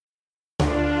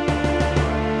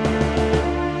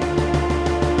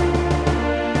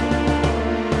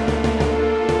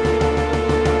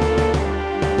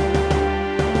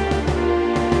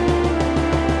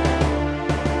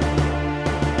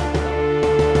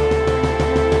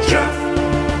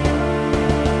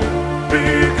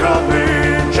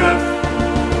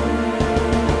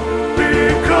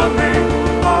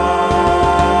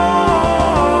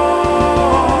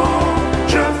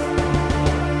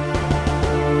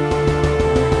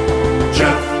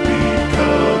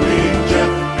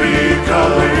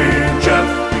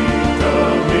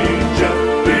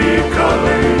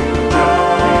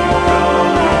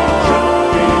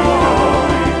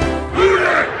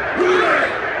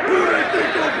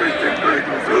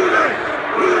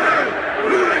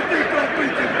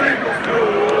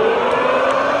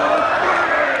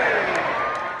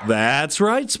That's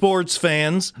right, sports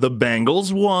fans. The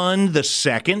Bengals won the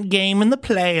second game in the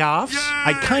playoffs. Yay!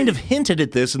 I kind of hinted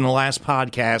at this in the last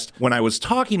podcast when I was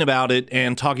talking about it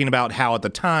and talking about how at the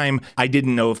time I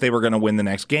didn't know if they were going to win the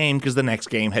next game because the next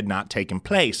game had not taken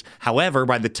place. However,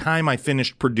 by the time I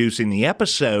finished producing the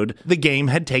episode, the game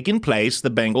had taken place,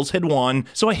 the Bengals had won,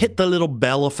 so I hit the little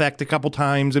bell effect a couple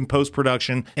times in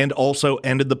post-production and also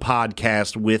ended the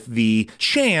podcast with the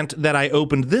chant that I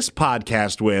opened this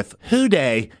podcast with, Who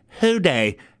Dey, Who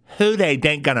Dey, who they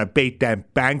ain't gonna beat them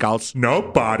Bengals?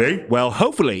 Nobody. Well,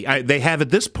 hopefully. They have at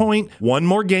this point one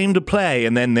more game to play,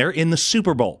 and then they're in the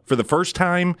Super Bowl for the first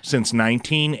time since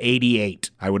 1988.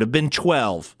 I would have been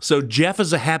 12. So Jeff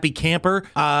is a happy camper.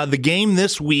 The game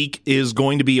this week is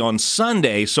going to be on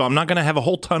Sunday, so I'm not going to have a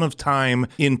whole ton of time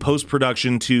in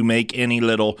post-production to make any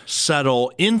little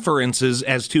subtle inferences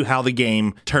as to how the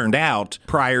game turned out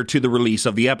prior to the release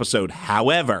of the episode.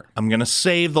 However, I'm going to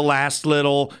save the last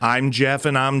little I'm Jeff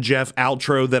and I'm Jeff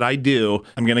outro that I do.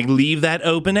 I'm going to leave that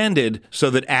open-ended so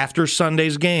that after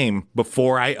Sunday's game,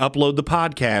 before I upload the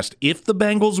podcast, if the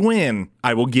Bengals win,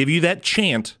 I will give you that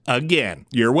chant again.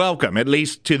 You're welcome, at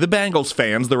least to the Bengals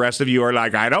fans. The rest of you are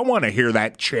like, I don't want to hear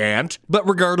that chant. But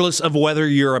regardless of whether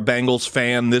you're a Bengals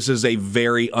fan, this is a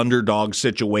very underdog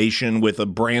situation with a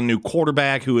brand new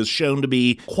quarterback who is shown to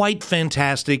be quite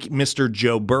fantastic, Mr.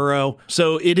 Joe Burrow.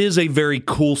 So it is a very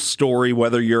cool story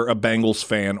whether you're a Bengals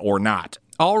fan or not.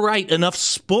 All right, enough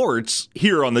sports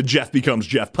here on the Jeff Becomes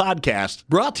Jeff podcast,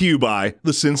 brought to you by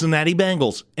the Cincinnati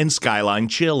Bengals and Skyline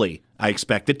Chili. I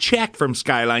expect a check from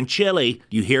Skyline Chili.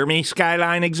 You hear me,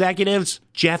 Skyline executives?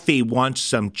 Jeffy wants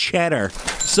some cheddar.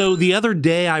 So the other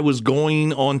day I was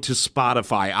going onto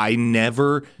Spotify. I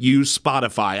never use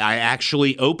Spotify. I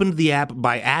actually opened the app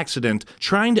by accident,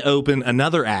 trying to open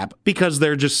another app because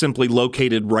they're just simply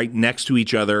located right next to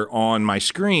each other on my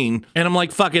screen. And I'm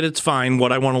like, fuck it, it's fine.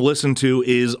 What I want to listen to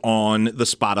is on the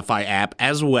Spotify app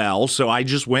as well. So I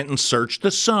just went and searched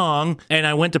the song, and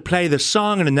I went to play the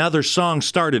song, and another song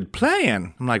started playing.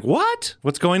 I'm like, what?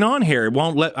 What's going on here? It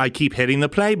won't let. I keep hitting the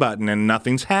play button, and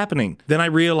nothing's happening. Then I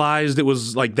realized it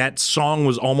was like that song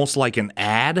was almost like an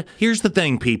ad. Here's the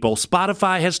thing, people.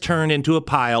 Spotify has turned into a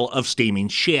pile of steaming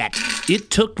shit. It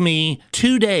took me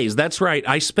 2 days. That's right.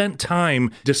 I spent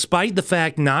time, despite the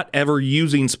fact not ever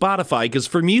using Spotify, because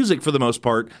for music, for the most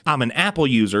part, I'm an Apple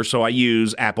user, so I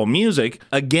use Apple Music.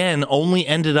 Again, only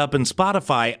ended up in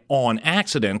Spotify on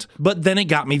accident, but then it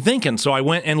got me thinking. So I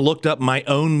went and looked up my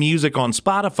own music on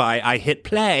Spotify. I hit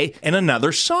play, and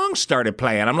another song started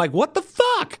playing. I'm like, what the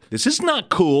fuck? This is not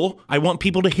cool. I want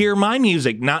people to hear my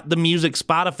music, not the music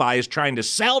Spotify is trying to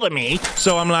sell to me.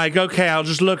 So I'm like, okay, I'll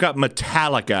just look up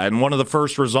Metallica. And one of the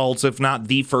first results, if not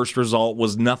the first result,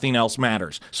 was Nothing Else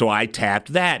Matters. So I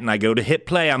tapped that and I go to hit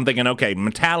play. I'm thinking, okay,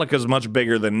 Metallica's much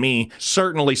bigger than me.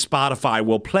 Certainly Spotify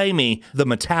will play me the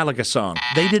Metallica song.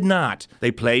 They did not.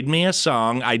 They played me a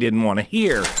song I didn't want to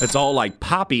hear. It's all like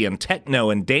poppy and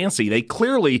techno and dancey. They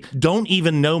clearly don't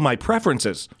even know my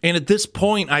preferences. And at this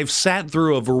point, I've sat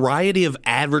through a variety of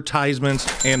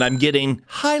advertisements and I'm getting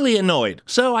highly annoyed.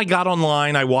 So I got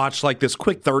online, I watched like this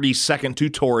quick 30-second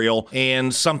tutorial,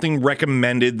 and something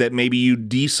recommended that maybe you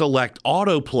deselect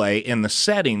autoplay in the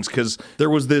settings, because there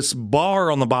was this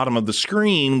bar on the bottom of the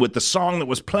screen with the song that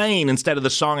was playing instead of the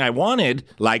song I wanted,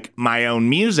 like my own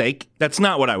music. That's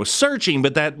not what I was searching,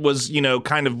 but that was,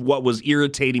 kind of what was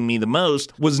irritating me the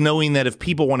most, was knowing that if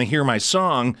people want to hear my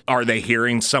song, are they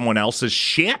hearing someone else's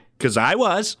shit? Because I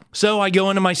was. So I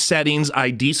go into my settings,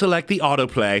 I deselect the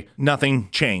autoplay, nothing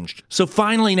changed. So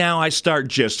finally now I start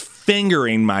just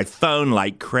fingering my phone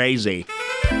like crazy.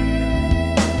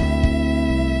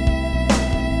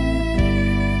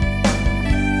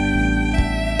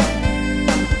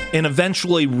 And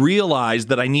eventually realized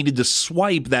that I needed to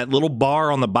swipe that little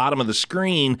bar on the bottom of the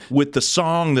screen with the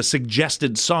song, the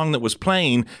suggested song that was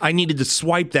playing. I needed to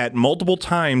swipe that multiple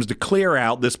times to clear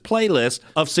out this playlist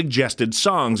of suggested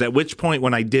songs, at which point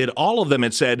when I did all of them,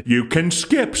 it said, you can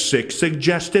skip 6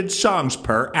 suggested songs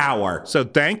per hour. So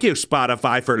thank you,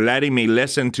 Spotify, for letting me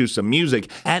listen to some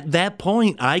music. At that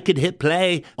point, I could hit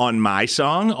play on my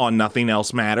song, on Nothing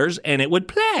Else Matters, and it would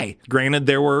play. Granted,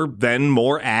 there were then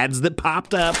more ads that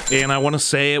popped up. And I want to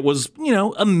say it was,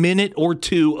 a minute or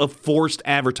two of forced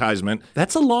advertisement.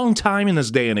 That's a long time in this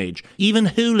day and age. Even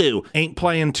Hulu ain't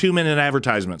playing 2-minute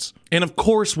advertisements. And of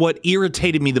course, what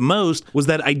irritated me the most was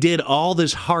that I did all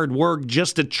this hard work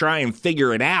just to try and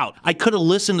figure it out. I could have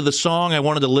listened to the song I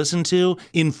wanted to listen to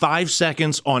in 5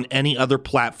 seconds on any other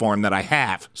platform that I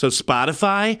have. So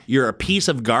Spotify, you're a piece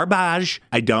of garbage.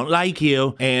 I don't like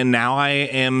you. And now I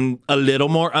am a little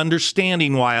more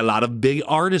understanding why a lot of big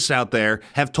artists out there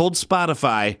have told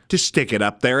Spotify to stick it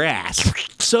up their ass.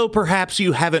 So perhaps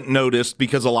you haven't noticed,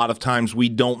 because a lot of times we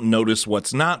don't notice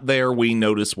what's not there, we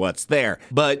notice what's there.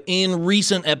 But in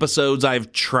recent episodes I've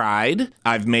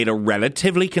made a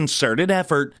relatively concerted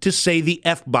effort to say the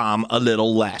F-bomb a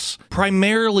little less.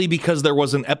 Primarily because there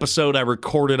was an episode I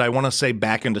recorded, I want to say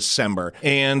back in December,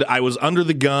 and I was under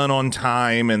the gun on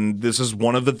time, and this is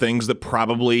one of the things that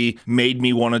probably made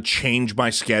me want to change my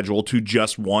schedule to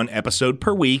just one episode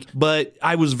per week, but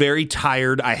I was very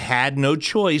tired. I had no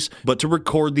choice but to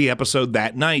record the episode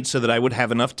that night so that I would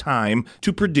have enough time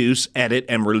to produce, edit,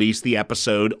 and release the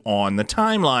episode on the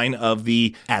timeline of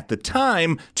the, at the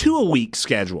time, 2-a-week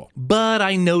schedule. But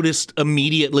I noticed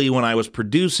immediately when I was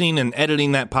producing and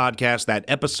editing that podcast, that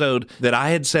episode, that I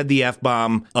had said the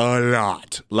F-bomb a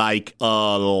lot. Like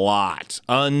a lot.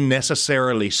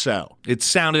 Unnecessarily so. It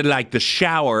sounded like the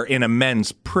shower in a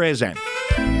men's prison.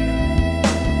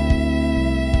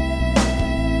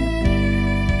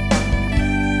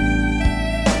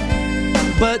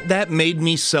 But that made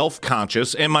me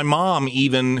self-conscious, and my mom,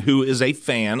 even, who is a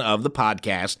fan of the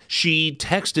podcast, she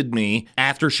texted me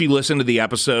after she listened to the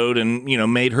episode and,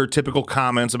 made her typical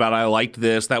comments about, I liked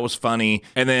this, that was funny,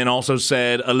 and then also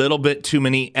said a little bit too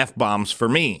many F-bombs for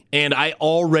me. And I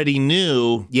already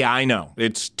knew, yeah, I know,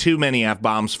 it's too many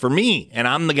F-bombs for me, and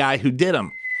I'm the guy who did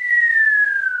them.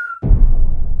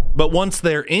 But once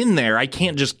they're in there, I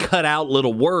can't just cut out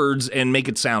little words and make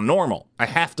it sound normal. I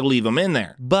have to leave them in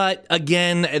there. But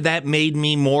again, that made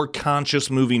me more conscious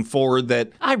moving forward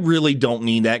that I really don't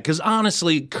need that, because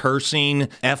honestly, cursing,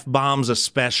 F-bombs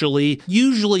especially,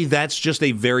 usually that's just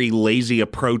a very lazy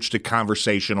approach to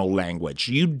conversational language.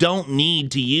 You don't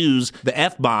need to use the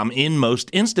F-bomb in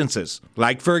most instances.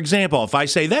 Like, for example, if I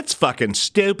say, that's fucking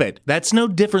stupid, that's no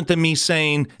different than me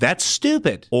saying, that's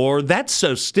stupid, or that's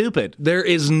so stupid. There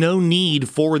is no need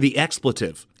for the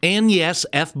expletive. And yes,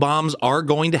 F-bombs are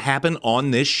going to happen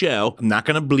on this show. I'm not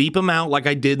going to bleep them out like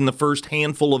I did in the first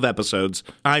handful of episodes.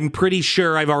 I'm pretty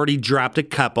sure I've already dropped a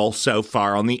couple so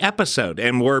far on the episode,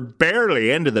 and we're barely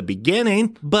into the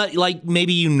beginning. But like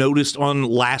maybe you noticed on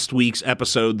last week's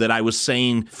episode that I was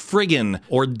saying friggin'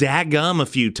 or daggum a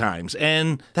few times,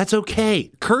 and that's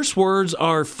okay. Curse words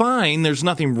are fine, there's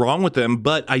nothing wrong with them,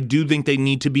 but I do think they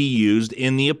need to be used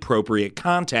in the appropriate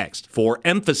context for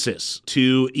emphasis,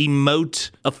 to emote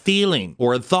a feeling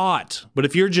or a thought. But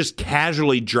if you're just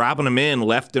casually dropping them in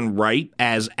left and right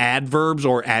as adverbs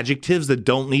or adjectives that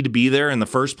don't need to be there in the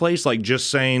first place, like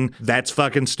just saying that's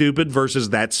fucking stupid versus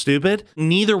that's stupid,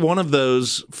 neither one of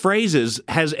those phrases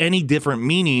has any different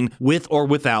meaning with or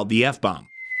without the F-bomb.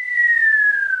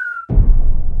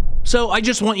 So I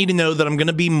just want you to know that I'm going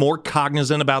to be more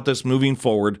cognizant about this moving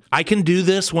forward. I can do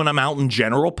this when I'm out in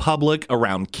general public,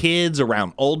 around kids,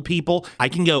 around old people. I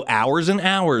can go hours and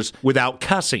hours without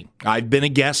cussing. I've been a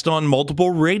guest on multiple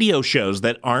radio shows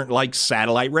that aren't like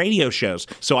satellite radio shows,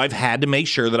 so I've had to make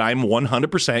sure that I'm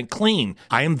 100% clean.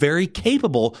 I am very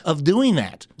capable of doing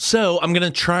that. So I'm going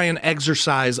to try and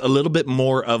exercise a little bit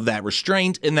more of that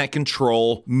restraint and that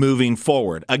control moving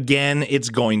forward. Again, it's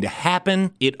going to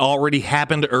happen. It already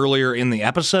happened earlier in the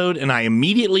episode, and I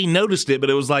immediately noticed it, but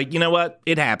it was like, you know what?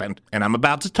 It happened, and I'm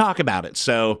about to talk about it,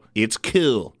 so it's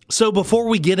cool. So before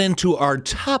we get into our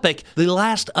topic, the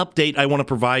last update I want to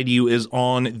provide you is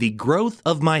on the growth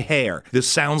of my hair. This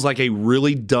sounds like a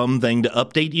really dumb thing to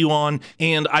update you on,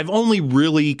 and I've only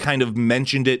really kind of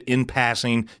mentioned it in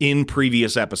passing in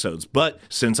previous episodes. But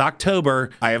since October,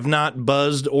 I have not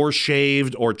buzzed or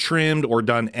shaved or trimmed or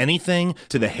done anything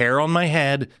to the hair on my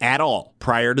head at all.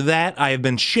 Prior to that, I have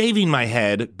been shaving my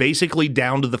head basically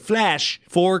down to the flesh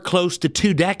for close to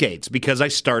 2 decades because I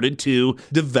started to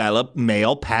develop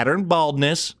male pattern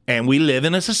baldness, and we live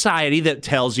in a society that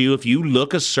tells you if you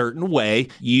look a certain way,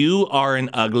 you are an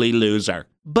ugly loser.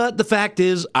 But the fact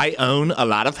is, I own a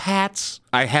lot of hats.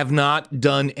 I have not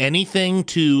done anything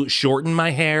to shorten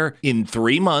my hair in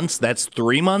 3 months. That's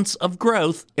 3 months of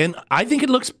growth. And I think it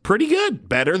looks pretty good.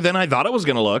 Better than I thought it was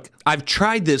going to look. I've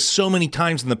tried this so many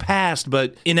times in the past,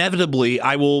 but inevitably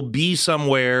I will be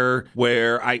somewhere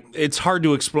where it's hard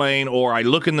to explain, or I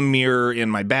look in the mirror in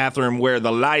my bathroom where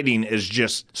the lighting is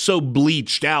just so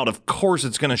bleached out. Of course,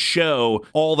 it's going to show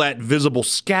all that visible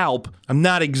scalp. I'm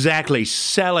not exactly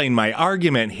selling my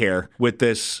argument here with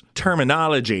this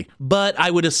terminology, but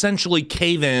I would essentially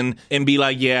cave in and be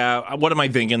like, yeah, what am I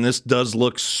thinking? This does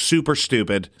look super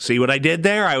stupid. See what I did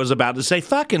there? I was about to say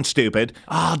fucking stupid.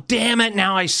 Oh, damn it.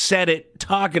 Now I said it.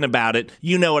 Talking about it,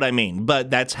 you know what I mean, but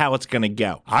that's how it's gonna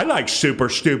go. I like super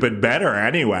stupid better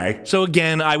anyway. So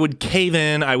again, I would cave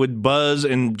in, I would buzz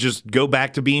and just go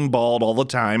back to being bald all the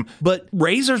time. But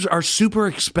razors are super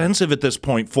expensive at this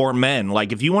point for men.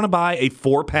 Like if you want to buy a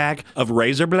 4-pack of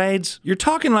razor blades, you're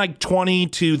talking like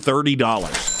 $20 to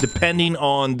 $30, depending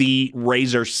on the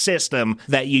razor system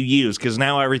that you use, because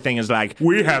now everything is like,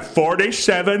 we have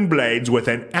 47 blades with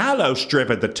an aloe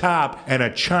strip at the top and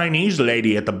a Chinese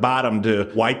lady at the bottom to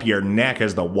wipe your neck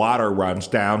as the water runs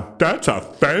down. That's a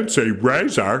fancy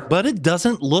razor. But it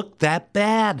doesn't look that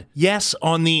bad. Yes,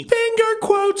 on the finger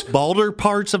quotes, balder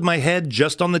parts of my head,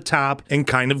 just on the top and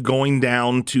kind of going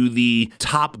down to the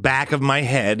top back of my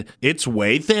head, it's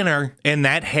way thinner, and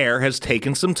that hair has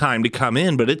taken some time to come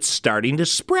in, but it's starting to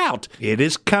sprout. It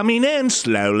is coming in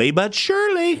slowly but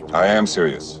surely. I am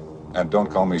serious. And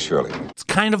don't call me Shirley. It's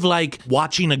kind of like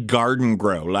watching a garden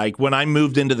grow. Like when I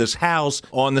moved into this house,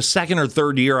 on the second or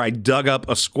third year, I dug up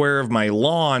a square of my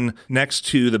lawn next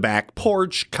to the back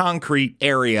porch, concrete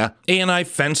area, and I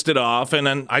fenced it off, and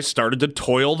then I started to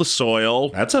toil the soil.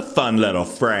 That's a fun little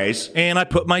phrase. And I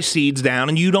put my seeds down,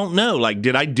 and you don't know, like,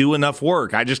 did I do enough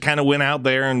work? I just kind of went out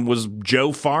there and was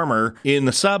Joe Farmer in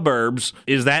the suburbs.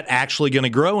 Is that actually going to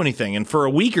grow anything? And for a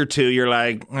week or two, you're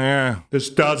like, this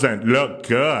doesn't look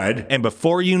good. And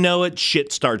before you know it,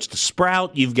 shit starts to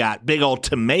sprout. You've got big old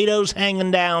tomatoes hanging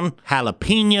down,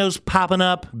 jalapenos popping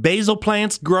up, basil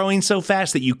plants growing so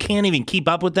fast that you can't even keep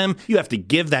up with them. You have to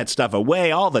give that stuff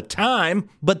away all the time.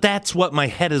 But that's what my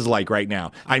head is like right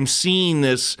now. I'm seeing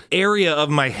this area of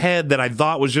my head that I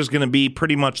thought was just going to be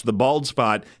pretty much the bald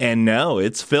spot. And no,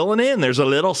 it's filling in. There's a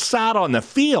little sod on the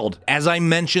field. As I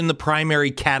mentioned, the primary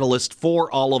catalyst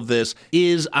for all of this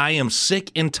is I am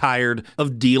sick and tired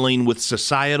of dealing with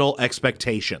societal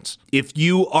expectations. If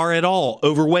you are at all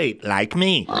overweight, like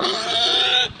me,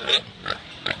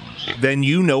 then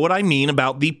you know what I mean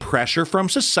about the pressure from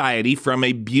society from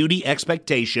a beauty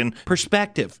expectation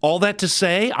perspective. All that to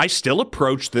say, I still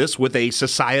approach this with a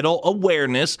societal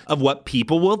awareness of what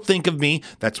people will think of me.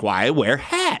 That's why I wear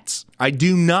hats. I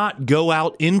do not go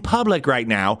out in public right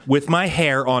now with my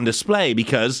hair on display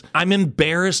because I'm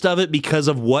embarrassed of it because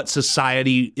of what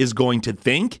society is going to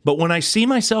think. But when I see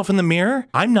myself in the mirror,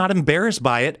 I'm not embarrassed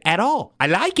by it at all. I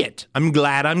like it. I'm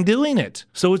glad I'm doing it.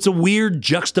 So it's a weird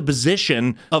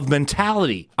juxtaposition of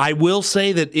mentality. I will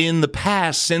say that in the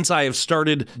past, since I have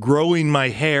started growing my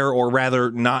hair, or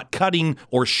rather not cutting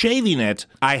or shaving it,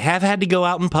 I have had to go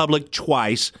out in public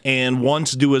twice and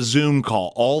once do a Zoom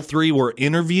call. All three were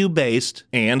interview-based.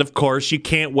 And of course, you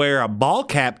can't wear a ball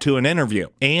cap to an interview.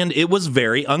 And it was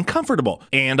very uncomfortable.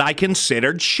 And I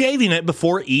considered shaving it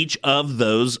before each of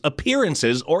those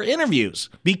appearances or interviews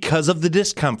because of the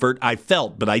discomfort I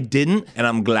felt, but I didn't, and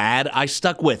I'm glad I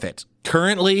stuck with it.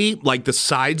 Currently, like the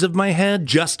sides of my head,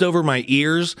 just over my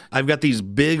ears, I've got these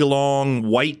big, long,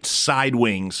 white side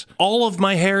wings. All of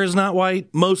my hair is not white,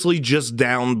 mostly just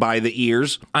down by the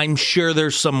ears. I'm sure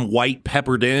there's some white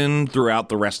peppered in throughout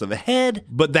the rest of the head,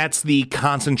 but that's the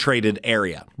concentrated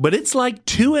area. But it's like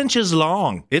 2 inches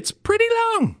long. It's pretty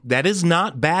long. That is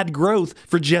not bad growth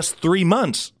for just 3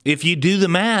 months. If you do the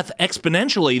math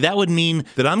exponentially, that would mean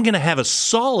that I'm going to have a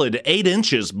solid 8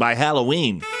 inches by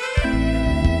Halloween.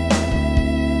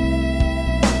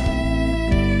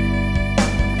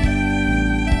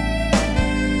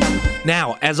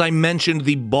 Now, as I mentioned,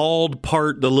 the bald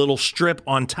part, the little strip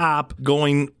on top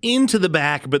going into the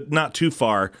back, but not too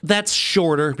far, that's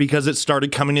shorter because it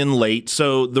started coming in late.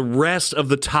 So the rest of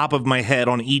the top of my head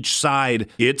on each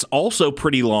side, it's also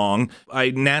pretty long.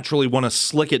 I naturally want to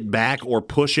slick it back or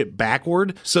push it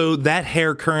backward. So that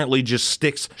hair currently just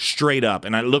sticks straight up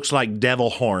and it looks like devil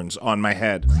horns on my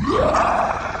head.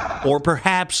 Or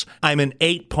perhaps I'm an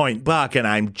 8-point buck and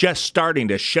I'm just starting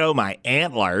to show my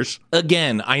antlers.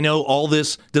 Again, I know all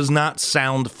this does not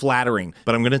sound flattering,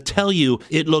 but I'm going to tell you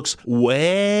it looks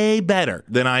way better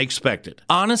than I expected.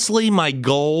 Honestly, my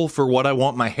goal for what I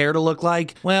want my hair to look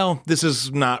like, well, this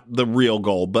is not the real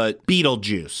goal, but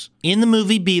Beetlejuice. In the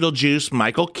movie Beetlejuice,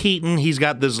 Michael Keaton, he's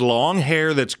got this long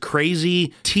hair that's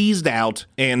crazy teased out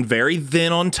and very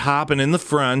thin on top and in the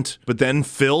front, but then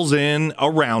fills in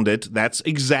around it. That's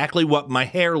exactly what my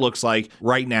hair looks like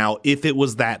right now if it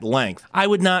was that length. I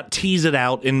would not tease it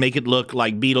out and make it look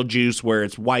like Beetlejuice where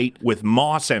it's white with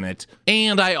moss in it.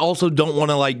 And I also don't want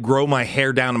to like grow my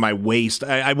hair down to my waist.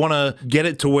 I want to get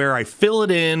it to where I fill it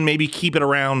in, maybe keep it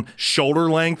around shoulder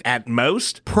length at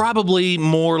most. Probably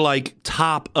more like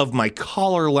top of above my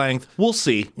collar length. We'll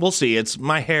see.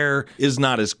 My hair is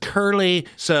not as curly,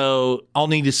 so I'll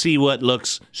need to see what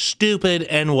looks stupid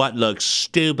and what looks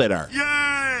stupider.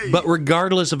 Yay! But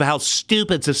regardless of how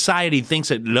stupid society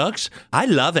thinks it looks, I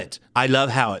love it. I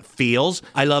love how it feels.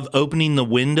 I love opening the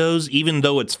windows even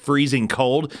though it's freezing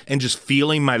cold and just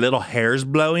feeling my little hairs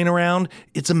blowing around.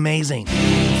 It's amazing.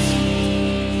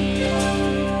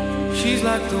 She's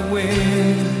like the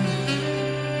wind.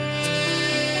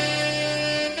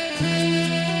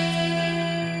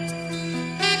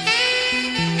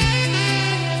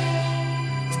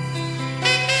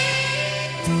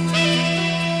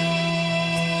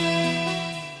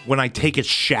 When I take a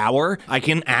shower, I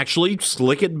can actually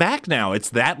slick it back now. It's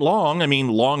that long. I mean,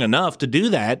 long enough to do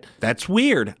that. That's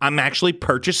weird. I'm actually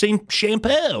purchasing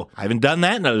shampoo. I haven't done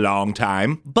that in a long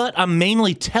time. But I'm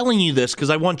mainly telling you this because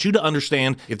I want you to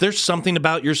understand if there's something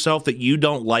about yourself that you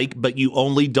don't like, but you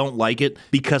only don't like it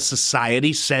because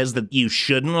society says that you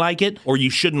shouldn't like it, or you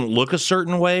shouldn't look a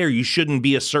certain way, or you shouldn't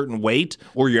be a certain weight,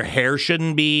 or your hair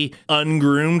shouldn't be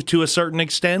ungroomed to a certain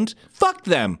extent, fuck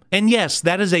them. And yes,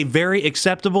 that is a very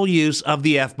acceptable use of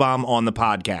the F-bomb on the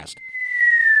podcast.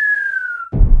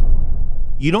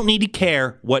 You don't need to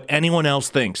care what anyone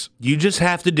else thinks. You just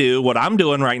have to do what I'm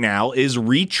doing right now, is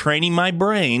retraining my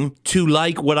brain to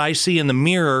like what I see in the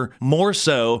mirror more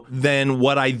so than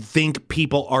what I think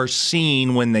people are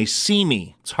seeing when they see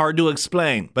me. It's hard to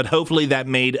explain, but hopefully that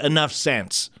made enough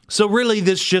sense. So really,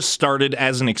 this just started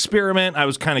as an experiment. I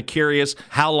was kind of curious,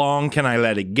 how long can I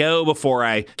let it go before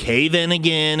I cave in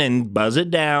again and buzz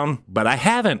it down? But I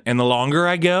haven't. And the longer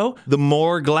I go, the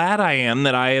more glad I am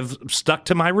that I have stuck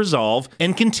to my resolve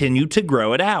and continued to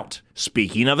grow it out.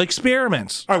 Speaking of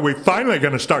experiments. Are we finally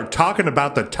going to start talking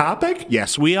about the topic?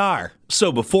 Yes, we are.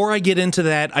 So before I get into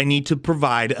that, I need to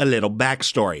provide a little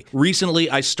backstory. Recently,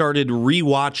 I started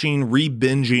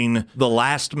re-binging The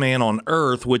Last Man on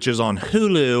Earth, which is on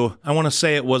Hulu. I want to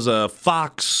say it was a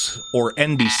Fox or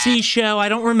NBC show. I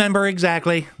don't remember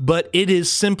exactly, but it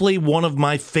is simply one of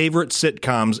my favorite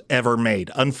sitcoms ever made.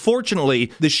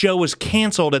 Unfortunately, the show was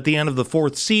canceled at the end of the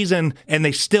 4th season, and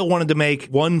they still wanted to make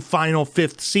one final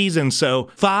 5th season, so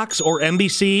Fox or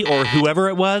NBC or whoever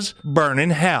it was, burn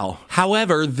in hell.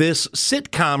 However, this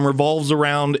sitcom revolves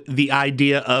around the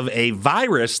idea of a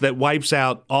virus that wipes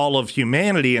out all of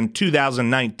humanity in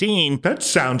 2019. That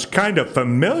sounds kind of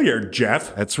familiar,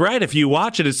 Jeff. That's right. If you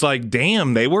watch it, it's like,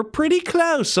 damn, they were pretty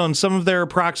close on some of their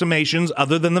approximations,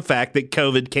 other than the fact that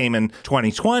COVID came in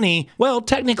 2020. Well,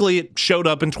 technically it showed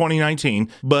up in 2019,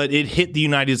 but it hit the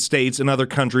United States and other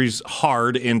countries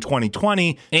hard in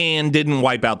 2020 and didn't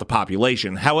wipe out the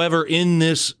population. However, in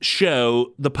this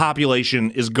show, the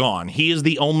population is gone. He is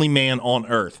the only man on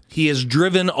Earth. He has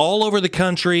driven all over the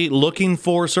country looking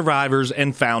for survivors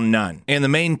and found none. And the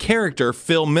main character,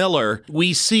 Phil Miller,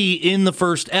 we see in the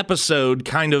first episode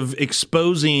kind of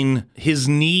exposing his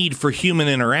need for human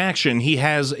interaction. He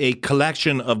has a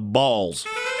collection of balls.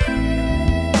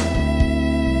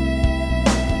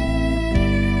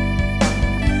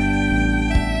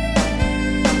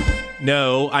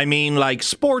 No, I mean like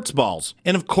sports balls.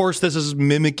 And of course, this is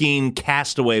mimicking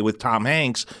Castaway with Tom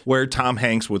Hanks, where Tom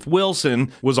Hanks with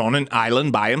Wilson was on an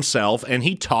island by himself and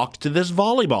he talked to this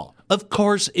volleyball. Of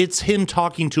course, it's him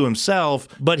talking to himself,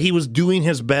 but he was doing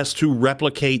his best to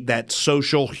replicate that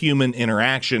social human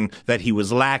interaction that he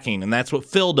was lacking. And that's what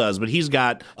Phil does. But he's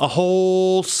got a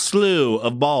whole slew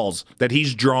of balls that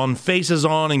he's drawn faces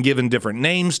on and given different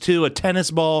names to: a tennis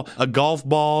ball, a golf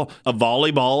ball, a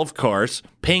volleyball, of course,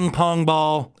 ping pong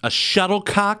ball, a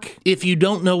shuttlecock. If you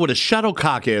don't know what a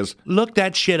shuttlecock is, look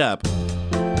that shit up.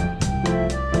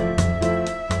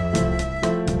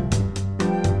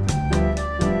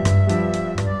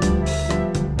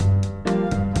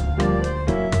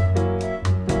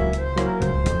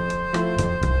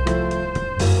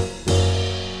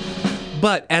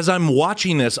 But as I'm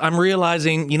watching this, I'm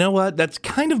realizing, you know what? That's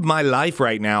kind of my life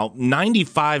right now.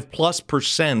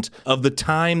 95+% of the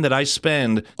time that I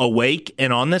spend awake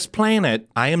and on this planet,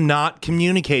 I am not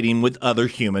communicating with other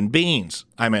human beings.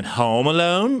 I'm at home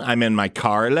alone. I'm in my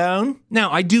car alone. Now,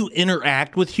 I do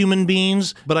interact with human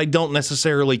beings, but I don't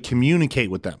necessarily communicate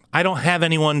with them. I don't have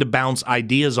anyone to bounce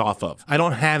ideas off of. I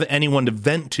don't have anyone to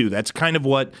vent to. That's kind of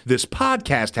what this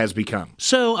podcast has become.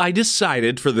 So I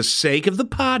decided, for the sake of the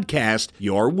podcast,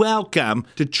 you're welcome,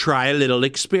 to try a little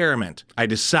experiment. I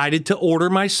decided to order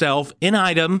myself an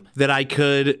item that I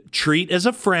could treat as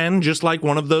a friend, just like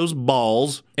one of those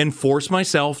balls, and force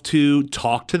myself to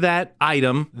talk to that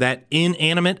item, that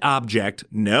inanimate object,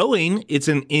 knowing it's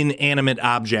an inanimate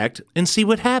object, and see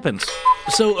what happens.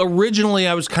 So originally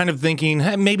I was kind of thinking,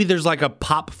 hey, maybe there's like a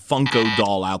Pop Funko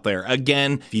doll out there.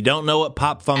 Again, if you don't know what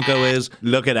Pop Funko is,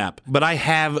 look it up. But I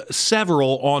have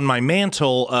several on my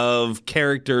mantle of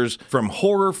characters from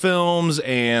horror films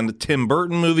and Tim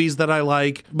Burton movies that I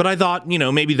like. But I thought,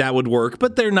 maybe that would work,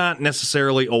 but they're not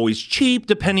necessarily always cheap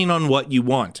depending on what you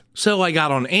want. So I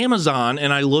got on Amazon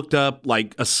and I looked up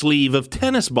like a sleeve of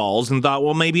tennis balls and thought,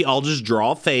 well, maybe I'll just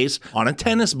draw a face on a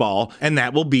tennis ball and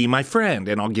that will be my friend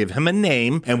and I'll give him a name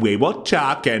And we will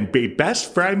talk and be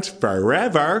best friends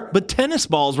forever. But tennis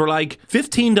balls were like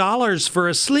 $15 for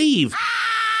a sleeve.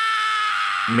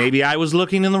 Maybe I was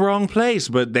looking in the wrong place,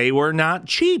 but they were not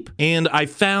cheap. And I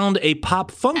found a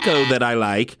Pop Funko that I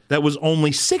like that was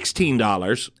only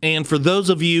 $16. And for those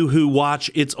of you who watch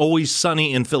It's Always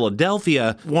Sunny in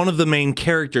Philadelphia, one of the main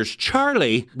characters,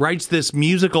 Charlie, writes this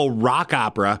musical rock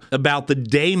opera about the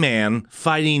day man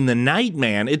fighting the night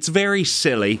man. It's very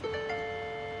silly.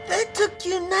 They took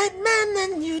you, Nightman,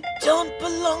 and you don't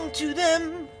belong to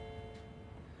them.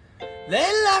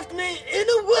 They left me in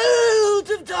a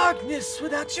world of darkness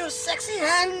without your sexy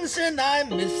hands, and I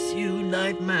miss you,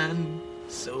 Nightman,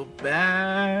 so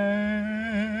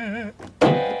bad.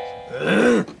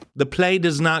 The play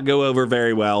does not go over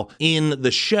very well in the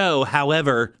show.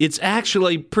 However, it's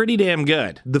actually pretty damn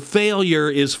good. The failure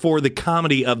is for the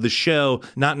comedy of the show,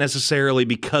 not necessarily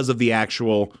because of the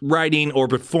actual writing or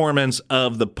performance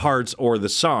of the parts or the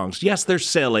songs. Yes, they're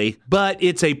silly, but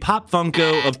it's a Pop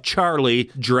Funko of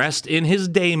Charlie dressed in his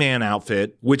dayman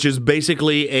outfit, which is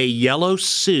basically a yellow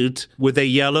suit with a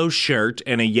yellow shirt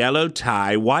and a yellow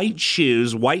tie, white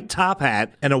shoes, white top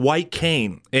hat, and a white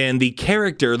cane. And the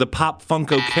character, the Pop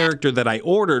Funko character that I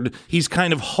ordered, he's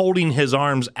kind of holding his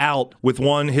arms out with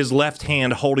his left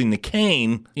hand holding the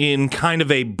cane in kind of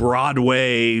a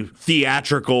Broadway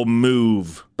theatrical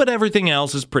move. But everything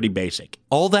else is pretty basic.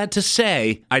 All that to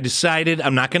say, I decided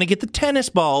I'm not going to get the tennis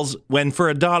balls when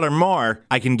for $1 more,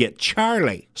 I can get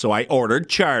Charlie. So I ordered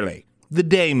Charlie, the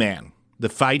Dayman, the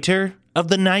fighter of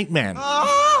the Nightman.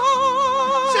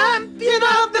 Champion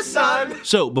of the sun.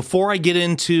 So before I get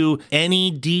into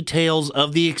any details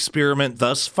of the experiment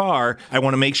thus far, I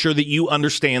want to make sure that you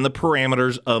understand the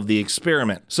parameters of the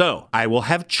experiment. So I will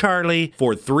have Charlie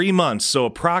for 3 months, so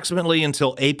approximately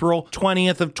until April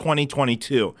 20th of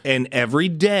 2022. And every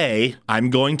day I'm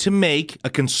going to make a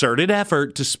concerted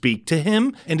effort to speak to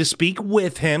him and to speak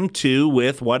with him,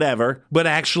 with whatever, but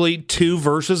actually to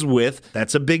versus with,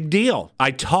 that's a big deal.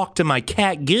 I talk to my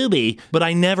cat Gooby, but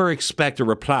I never expect a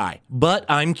reply. But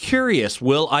I'm curious,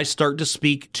 will I start to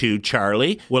speak to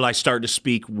Charlie? Will I start to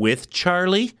speak with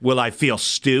Charlie? Will I feel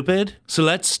stupid? So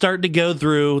let's start to go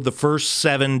through the first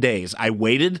 7 days. I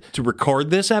waited to record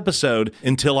this episode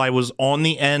until I was on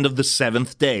the end of the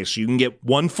 7th day. So you can get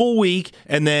 1 full week.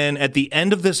 And then at the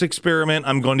end of this experiment,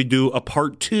 I'm going to do a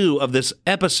part 2 of this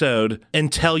episode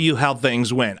and tell you how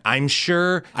things went. I'm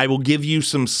sure I will give you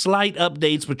some slight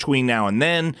updates between now and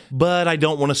then, but I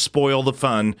don't want to spoil the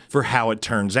fun for how it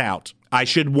turns out. I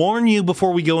should warn you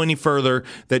before we go any further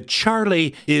that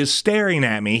Charlie is staring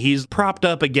at me. He's propped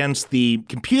up against the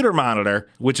computer monitor,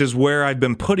 which is where I've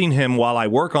been putting him while I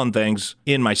work on things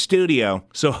in my studio.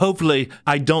 So hopefully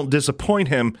I don't disappoint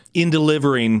him in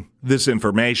delivering this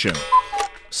information.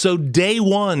 So day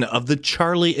 1 of the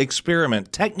Charlie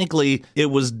experiment, technically it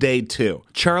was day 2.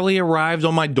 Charlie arrived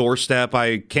on my doorstep.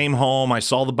 I came home, I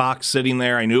saw the box sitting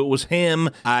there, I knew it was him.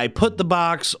 I put the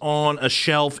box on a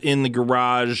shelf in the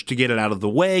garage to get it out of the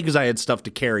way because I had stuff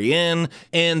to carry in,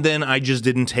 and then I just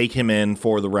didn't take him in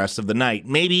for the rest of the night.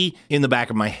 Maybe in the back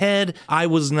of my head, I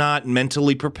was not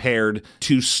mentally prepared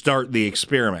to start the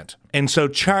experiment. And so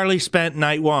Charlie spent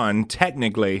night 1,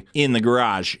 technically, in the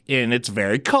garage, and it's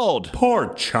very cold.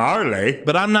 Poor Charlie.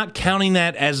 But I'm not counting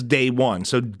that as day 1.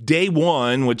 So day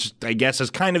 1, which I guess is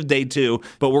kind of day 2,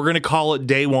 but we're going to call it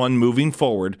day 1 moving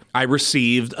forward. I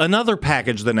received another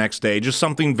package the next day, just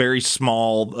something very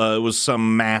small. It was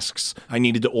some masks I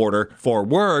needed to order for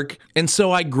work. And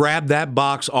so I grabbed that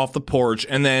box off the porch,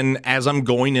 and then as I'm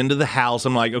going into the house,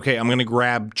 I'm like, okay, I'm going to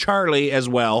grab Charlie as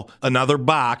well, another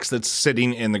box that's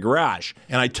sitting in the garage.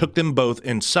 And I took them both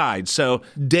inside. So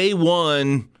day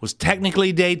 1 was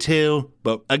technically day 2,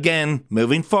 but again,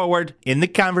 moving forward in the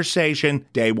conversation,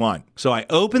 day 1. So I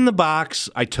opened the box,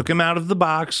 I took him out of the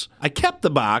box, I kept the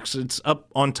box, it's up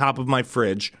on top of my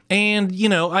fridge, And,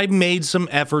 I made some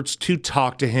efforts to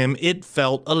talk to him. It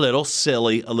felt a little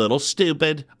silly, a little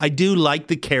stupid. I do like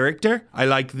the character. I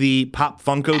like the Pop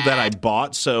Funko that I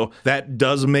bought, so that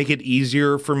does make it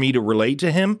easier for me to relate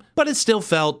to him, but it still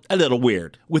felt a little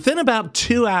weird. Within about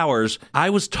 2 hours, I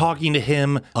was talking to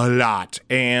him a lot,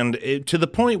 and to the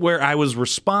point where I was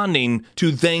responding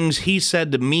to things he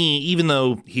said to me, even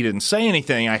though he didn't say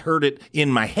anything. I heard it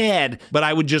in my head, but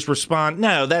I would just respond,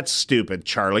 "No, that's stupid,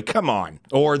 Charlie, come on."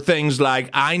 Or things like,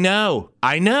 I know,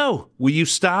 will you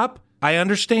stop? I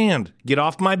understand, get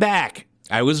off my back."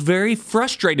 I was very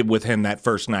frustrated with him that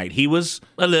first night. He was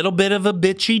a little bit of a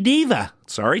bitchy diva.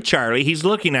 Sorry, Charlie, he's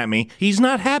looking at me. He's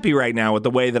not happy right now with the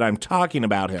way that I'm talking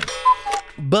about him.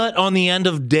 But on the end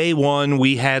of day 1,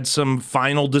 we had some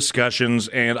final discussions,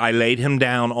 and I laid him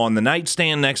down on the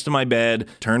nightstand next to my bed,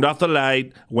 turned off the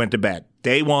light, went to bed.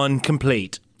 Day 1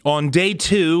 complete. On day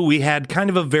 2, we had kind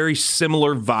of a very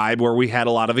similar vibe where we had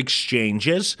a lot of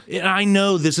exchanges. I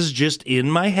know this is just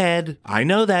in my head. I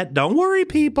know that. Don't worry,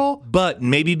 people. But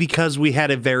maybe because we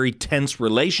had a very tense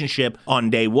relationship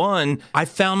on day 1, I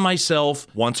found myself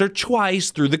once or twice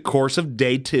through the course of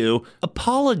day 2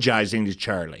 apologizing to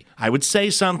Charlie. I would say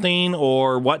something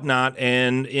or whatnot,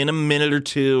 and in a minute or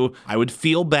two, I would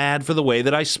feel bad for the way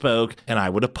that I spoke, and I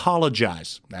would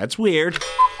apologize. That's weird.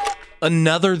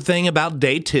 Another thing about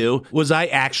day 2 was I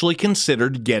actually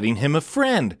considered getting him a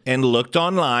friend and looked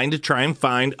online to try and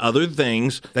find other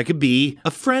things that could be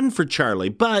a friend for Charlie.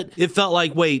 But it felt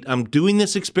like, wait, I'm doing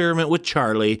this experiment with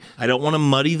Charlie. I don't want to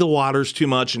muddy the waters too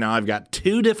much. Now I've got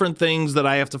 2 different things that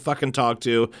I have to fucking talk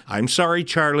to. I'm sorry,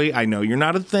 Charlie. I know you're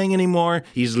not a thing anymore.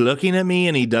 He's looking at me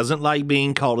and he doesn't like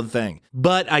being called a thing.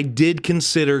 But I did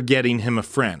consider getting him a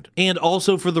friend. And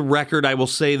also for the record, I will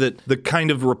say that the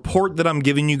kind of report that I'm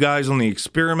giving you guys on the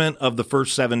experiment of the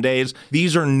first 7 days,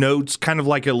 these are notes, kind of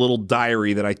like a little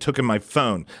diary that I took in my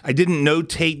phone. I didn't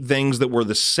notate things that were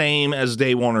the same as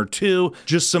day 1 or 2,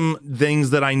 just some things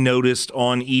that I noticed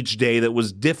on each day that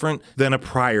was different than a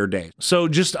prior day. So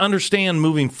just understand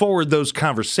moving forward, those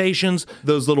conversations,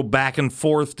 those little back and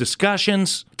forth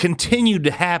discussions continued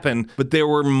to happen, but there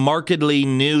were markedly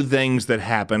new things that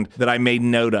happened that I made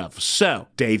note of. So,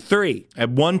 day 3. At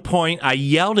one point, I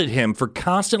yelled at him for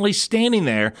constantly standing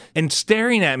there and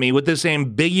staring at me with this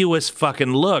ambiguous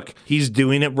fucking look. He's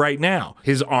doing it right now.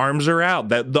 His arms are out.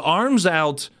 The arms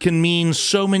out can mean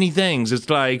so many things. It's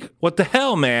like, what the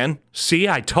hell, man? See,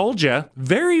 I told you.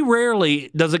 Very rarely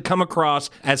does it come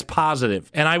across as positive.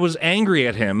 And I was angry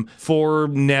at him for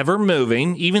never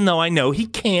moving, even though I know he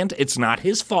can't. It's not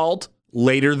his fault.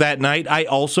 Later that night, I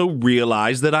also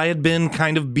realized that I had been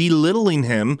kind of belittling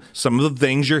him. Some of the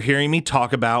things you're hearing me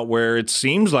talk about where it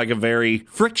seems like a very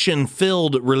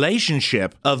friction-filled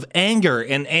relationship of anger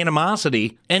and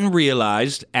animosity, and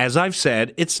realized, as I've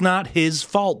said, it's not his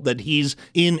fault that he's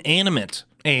inanimate.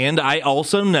 And I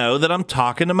also know that I'm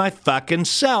talking to my fucking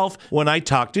self when I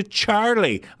talk to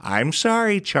Charlie. I'm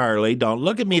sorry, Charlie. Don't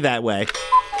look at me that way.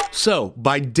 So,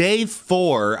 by day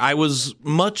 4, I was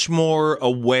much more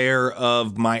aware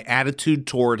of my attitude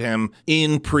toward him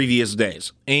in previous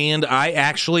days. And I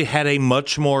actually had a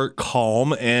much more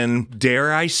calm and,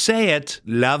 dare I say it,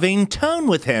 loving tone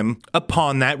with him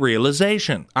upon that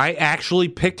realization. I actually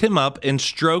picked him up and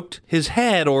stroked his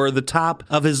head or the top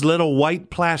of his little white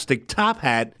plastic top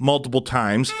hat multiple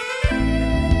times.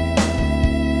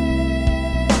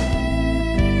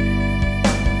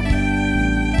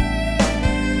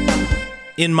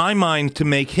 In my mind, to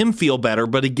make him feel better,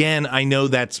 but again, I know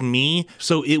that's me,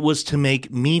 so it was to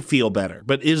make me feel better.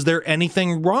 But is there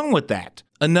anything wrong with that?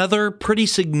 Another pretty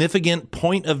significant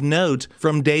point of note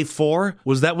from day 4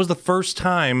 was that was the first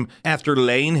time after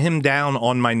laying him down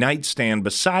on my nightstand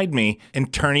beside me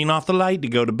and turning off the light to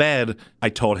go to bed, I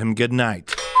told him good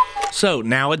night. So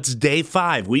now it's day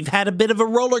 5. We've had a bit of a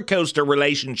roller coaster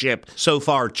relationship so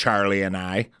far, Charlie and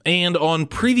I. And on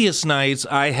previous nights,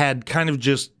 I had kind of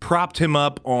just propped him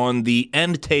up on the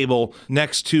end table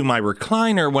next to my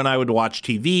recliner when I would watch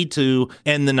TV to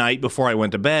end the night before I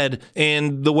went to bed.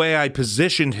 And the way I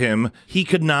positioned him, he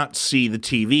could not see the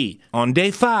TV. On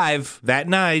day 5, that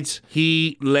night,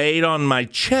 he laid on my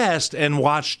chest and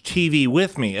watched TV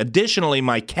with me. Additionally,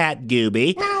 my cat,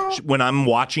 Gooby, when I'm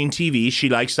watching TV, she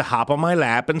likes to hop on my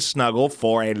lap and snuggle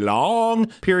for a long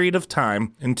period of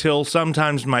time until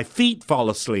sometimes my feet fall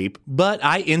asleep. But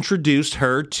I introduced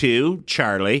her to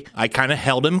Charlie. I kind of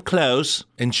held him close,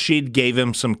 and she gave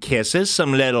him some kisses,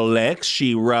 some little licks.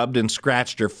 She rubbed and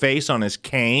scratched her face on his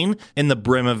cane and the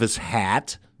brim of his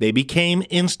hat. They became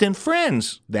instant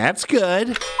friends. That's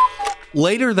good.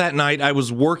 Later that night, I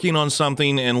was working on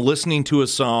something and listening to a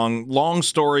song. Long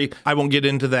story, I won't get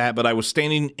into that, but I was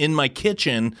standing in my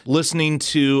kitchen listening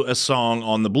to a song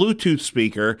on the Bluetooth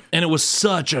speaker, and it was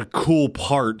such a cool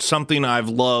part, something I've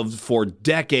loved for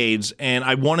decades, and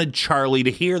I wanted Charlie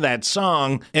to hear that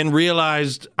song and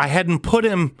realized I hadn't put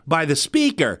him by the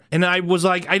speaker. And I was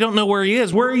like, I don't know where he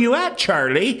is. Where are you at,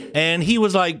 Charlie? And he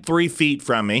was like 3 feet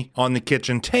from me on the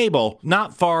kitchen table,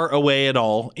 not far away at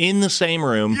all, in the same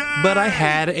room, but I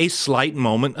had a slight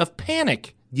moment of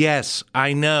panic. Yes,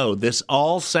 I know, this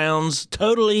all sounds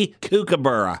totally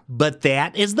kookaburra, but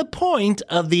that is the point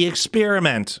of the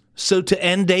experiment. So to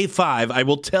end day 5, I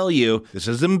will tell you, this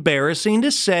is embarrassing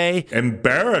to say.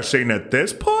 Embarrassing at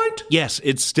this point? Yes,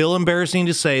 it's still embarrassing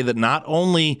to say that not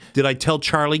only did I tell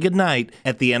Charlie goodnight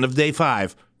at the end of day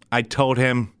 5, I told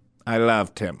him I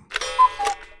loved him.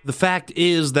 The fact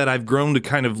is that I've grown to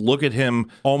kind of look at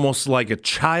him almost like a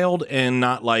child and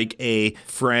not like a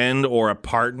friend or a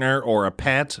partner or a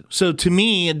pet. So to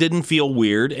me, it didn't feel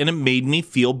weird, and it made me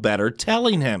feel better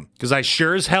telling him. Because I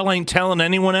sure as hell ain't telling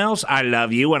anyone else I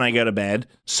love you when I go to bed.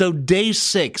 So day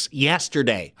 6,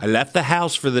 yesterday, I left the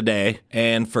house for the day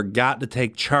and forgot to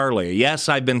take Charlie. Yes,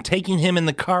 I've been taking him in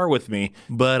the car with me,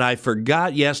 but I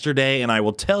forgot yesterday, and I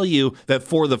will tell you that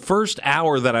for the first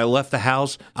hour that I left the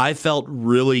house, I felt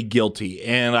really guilty,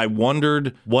 and I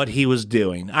wondered what he was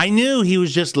doing. I knew he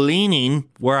was just leaning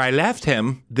where I left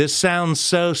him. This sounds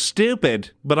so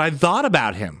stupid, but I thought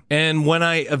about him. And when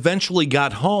I eventually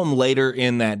got home later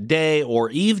in that day or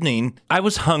evening, I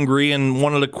was hungry and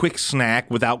wanted a quick snack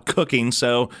without cooking,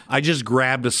 so I just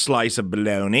grabbed a slice of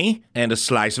bologna and a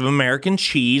slice of American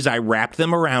cheese. I wrapped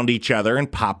them around each other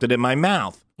and popped it in my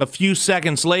mouth. A few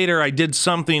seconds later, I did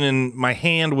something and my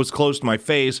hand was close to my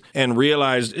face and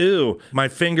realized, ew, my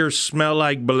fingers smell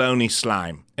like bologna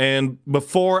slime. And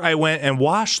before I went and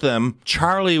washed them,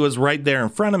 Charlie was right there in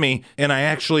front of me, and I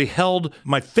actually held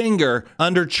my finger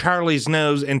under Charlie's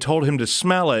nose and told him to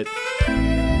smell it.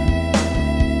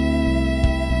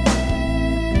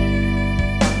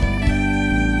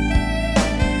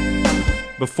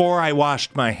 Before I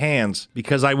washed my hands,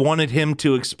 because I wanted him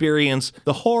to experience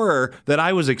the horror that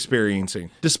I was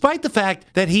experiencing, despite the fact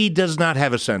that he does not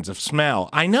have a sense of smell.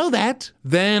 I know that.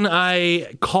 Then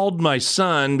I called my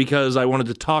son because I wanted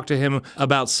to talk to him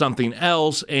about something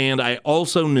else, and I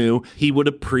also knew he would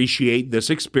appreciate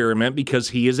this experiment because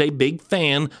he is a big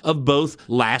fan of both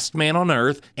Last Man on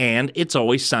Earth and It's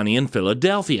Always Sunny in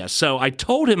Philadelphia. So I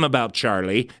told him about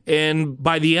Charlie, and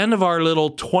by the end of our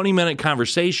little 20-minute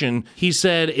conversation, he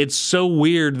said, it's so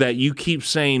weird that you keep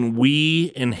saying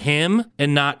we and him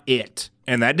and not it.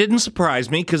 And that didn't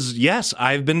surprise me because, yes,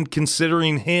 I've been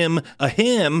considering him a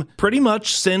him pretty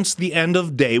much since the end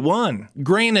of day 1.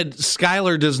 Granted,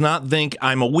 Skylar does not think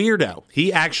I'm a weirdo.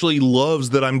 He actually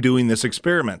loves that I'm doing this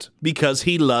experiment because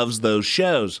he loves those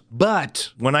shows.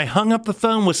 But when I hung up the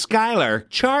phone with Skylar,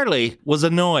 Charlie was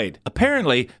annoyed.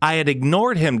 Apparently, I had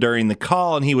ignored him during the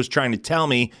call and he was trying to tell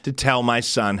me to tell my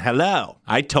son hello.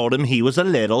 I told him he was a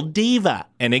little diva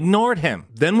and ignored him.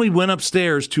 Then we went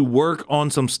upstairs to work on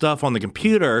some stuff on the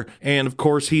computer, and of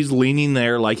course he's leaning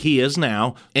there like he is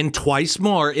now, and twice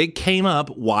more it came up,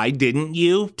 why didn't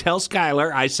you tell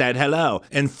Skylar I said hello?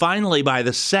 And finally, by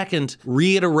the second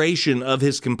reiteration of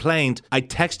his complaint, I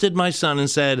texted my son and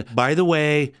said, by the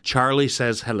way, Charlie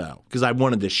says hello, because I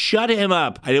wanted to shut him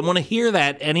up. I didn't want to hear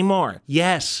that anymore.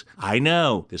 Yes, I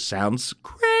know, this sounds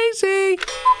crazy.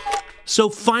 So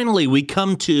finally, we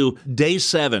come to day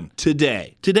 7,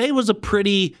 today. Today was a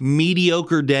pretty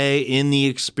mediocre day in the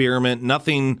experiment.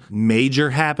 Nothing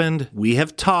major happened. We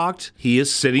have talked. He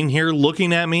is sitting here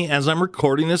looking at me as I'm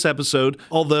recording this episode,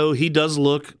 although he does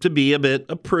look to be a bit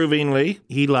approvingly.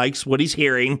 He likes what he's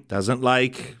hearing, doesn't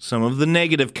like some of the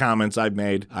negative comments I've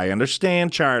made. I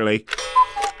understand, Charlie.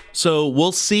 So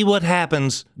we'll see what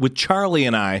happens with Charlie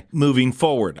and I moving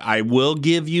forward. I will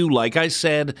give you, like I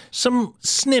said, some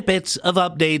snippets of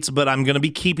updates, but I'm going to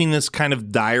be keeping this kind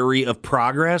of diary of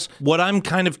progress. What I'm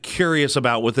kind of curious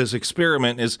about with this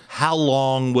experiment is how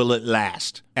long will it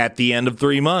last? At the end of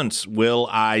 3 months, will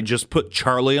I just put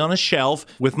Charlie on a shelf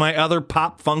with my other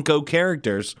Pop Funko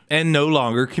characters and no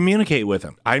longer communicate with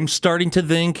him? I'm starting to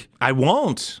think I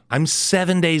won't. I'm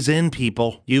 7 days in,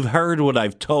 people. You've heard what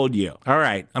I've told you. All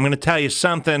right, I'm I'm going to tell you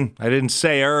something I didn't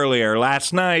say earlier.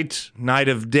 Last night, night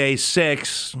of day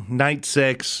 6, night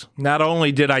 6, not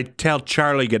only did I tell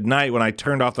Charlie goodnight when I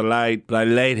turned off the light, but I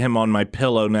laid him on my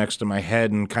pillow next to my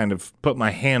head and kind of put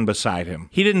my hand beside him.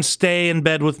 He didn't stay in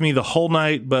bed with me the whole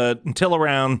night, but until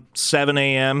around 7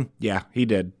 a.m., yeah, he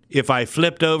did. If I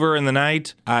flipped over in the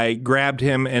night, I grabbed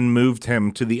him and moved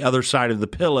him to the other side of the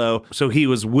pillow so he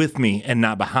was with me and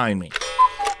not behind me.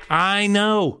 I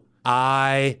know.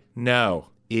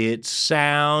 It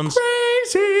sounds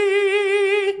crazy.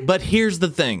 But here's the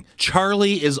thing.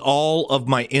 Charlie is all of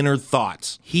my inner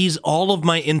thoughts. He's all of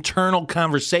my internal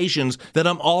conversations that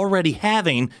I'm already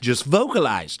having, just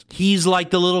vocalized. He's like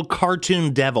the little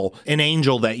cartoon devil, an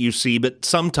angel that you see, but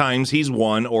sometimes he's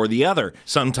one or the other.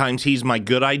 Sometimes he's my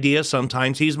good idea,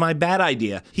 sometimes he's my bad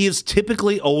idea. He is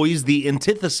typically always the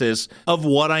antithesis of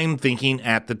what I'm thinking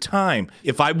at the time.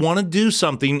 If I want to do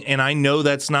something and I know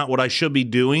that's not what I should be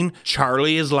doing,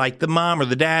 Charlie is like the mom or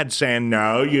the dad saying,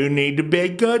 "No, you need to be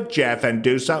good, Jeff, and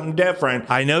do something different."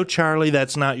 I know, Charlie,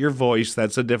 that's not your voice.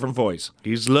 That's a different voice.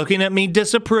 He's looking at me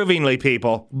disapprovingly,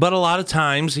 people. But a lot of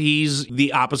times he's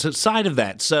the opposite side of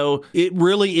that. So it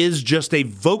really is just a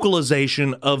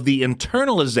vocalization of the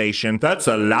internalization. That's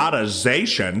a lot of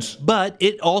zations. But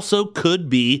it also could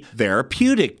be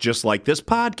therapeutic, just like this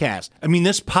podcast. I mean,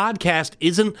 this podcast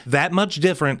isn't that much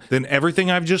different than everything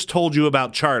I've just told you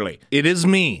about Charlie. It is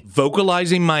me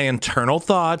vocalizing my internal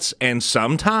thoughts and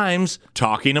sometimes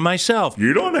talking to myself.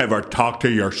 You don't ever talk to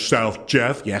yourself,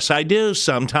 Jeff. Yes, I do.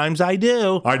 Sometimes I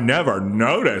do. I never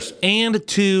noticed. And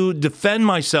to defend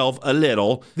myself a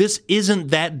little, this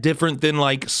isn't that different than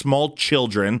like small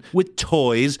children with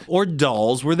toys or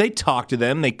dolls where they talk to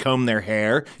them, they comb their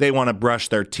hair, they want to brush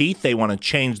their teeth, they want to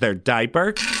change their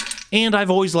diaper. And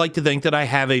I've always liked to think that I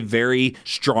have a very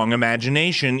strong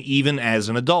imagination, even as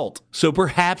an adult. So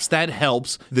perhaps that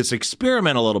helps this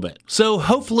experiment a little bit. So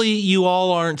hopefully you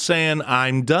all aren't saying,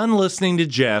 "I'm done listening to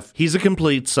Jeff. He's a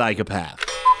complete psychopath."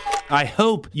 I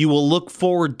hope you will look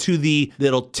forward to the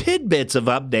little tidbits of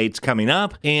updates coming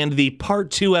up and the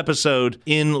part 2 episode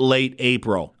in late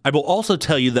April. I will also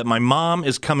tell you that my mom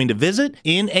is coming to visit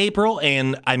in April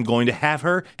and I'm going to have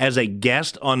her as a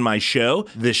guest on my show.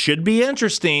 This should be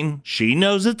interesting. She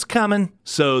knows it's coming.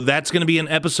 So that's going to be an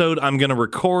episode I'm going to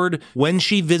record when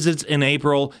she visits in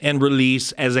April and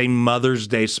release as a Mother's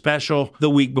Day special the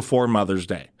week before Mother's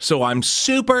Day. So I'm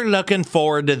super looking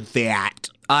forward to that.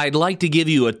 I'd like to give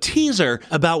you a teaser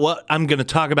about what I'm going to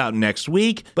talk about next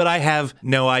week, but I have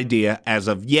no idea as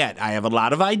of yet. I have a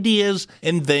lot of ideas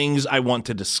and things I want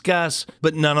to discuss,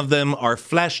 but none of them are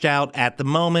fleshed out at the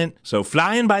moment, so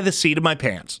flying by the seat of my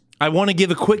pants. I want to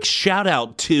give a quick shout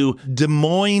out to Des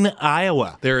Moines,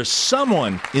 Iowa. There is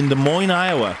someone in Des Moines,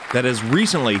 Iowa that has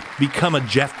recently become a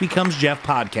Jeff Becomes Jeff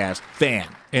podcast fan.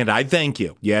 And I thank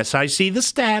you. Yes, I see the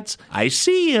stats. I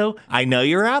see you. I know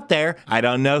you're out there. I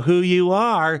don't know who you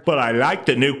are. But I like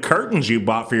the new curtains you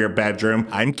bought for your bedroom.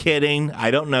 I'm kidding. I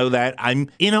don't know that. I'm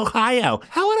in Ohio.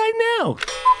 How would I know?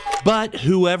 But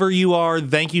whoever you are,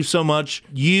 thank you so much.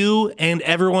 You and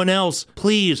everyone else,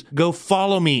 please go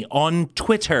follow me on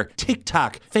Twitter,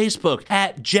 TikTok, Facebook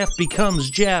at Jeff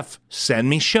Becomes Jeff. Send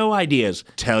me show ideas.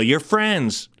 Tell your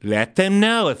friends. Let them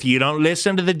know if you don't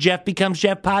listen to the Jeff Becomes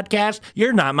Jeff podcast,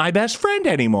 you're not my best friend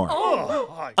anymore.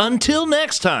 Until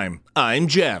next time, I'm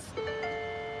Jeff.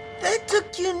 They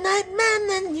took you, Nightman,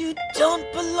 and you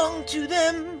don't belong to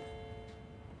them.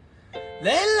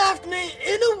 They left me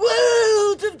in a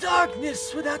world of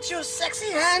darkness without your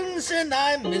sexy hands, and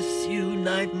I miss you,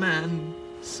 Nightman,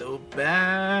 so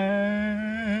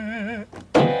bad.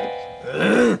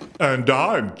 And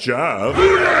I'm Jeff.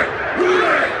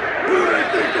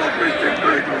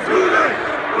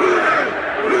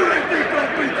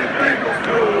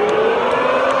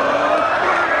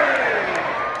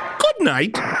 Good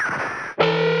night.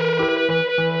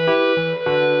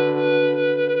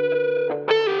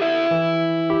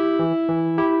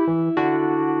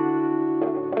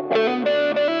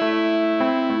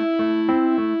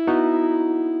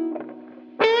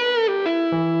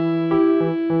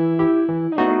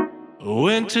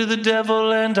 Went to the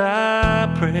devil and I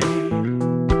prayed,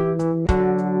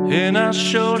 and I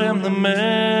showed him the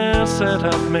mess that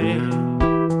I've made.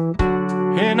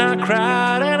 And I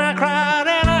cried and I cried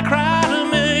and I cried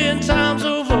 1,000,000 times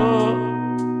over,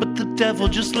 but the devil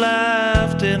just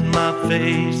laughed in my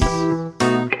face.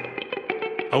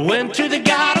 I went to the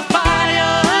God of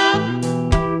fire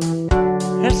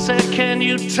and said, "Can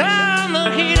you turn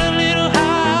the heat a little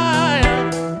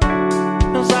higher?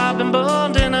 'Cause I've been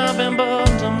burned and I've been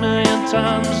burned 1,000,000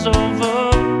 times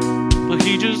over." But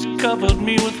he just covered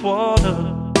me with water.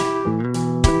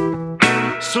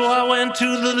 So I went to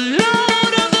the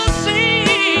Lord of the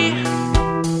Sea,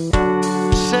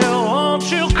 said, won't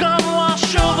you come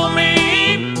wash over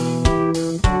me?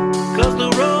 'Cause the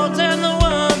roads and the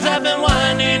words have been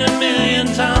winding a million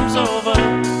times over,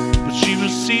 but she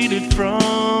receded from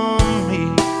me.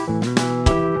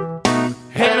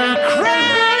 And I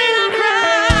cried and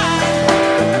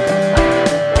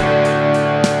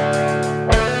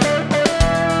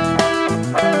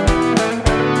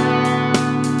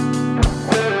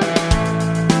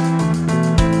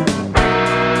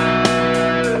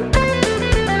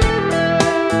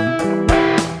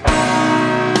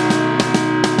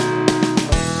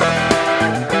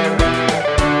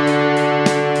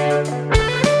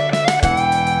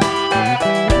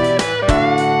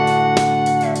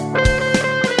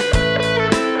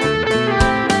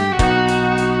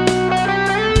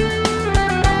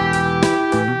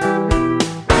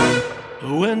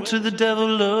I went to the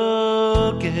devil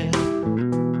again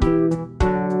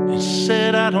and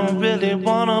said, I don't really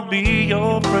wanna be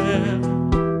your friend.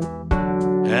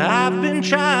 I've been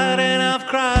tried and I've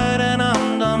cried and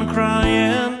I'm done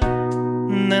crying.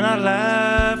 And then I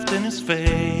laughed in his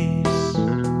face.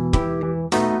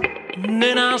 And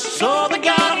then I saw the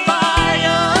God of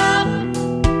fire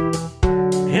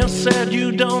and said,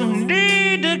 you don't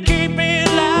need to keep me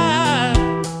alive,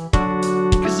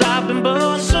 'cause I've been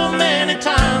burned so many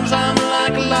times I'm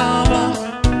like lava.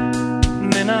 And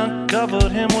then I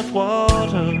covered him with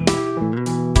water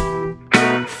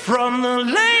from the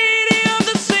lake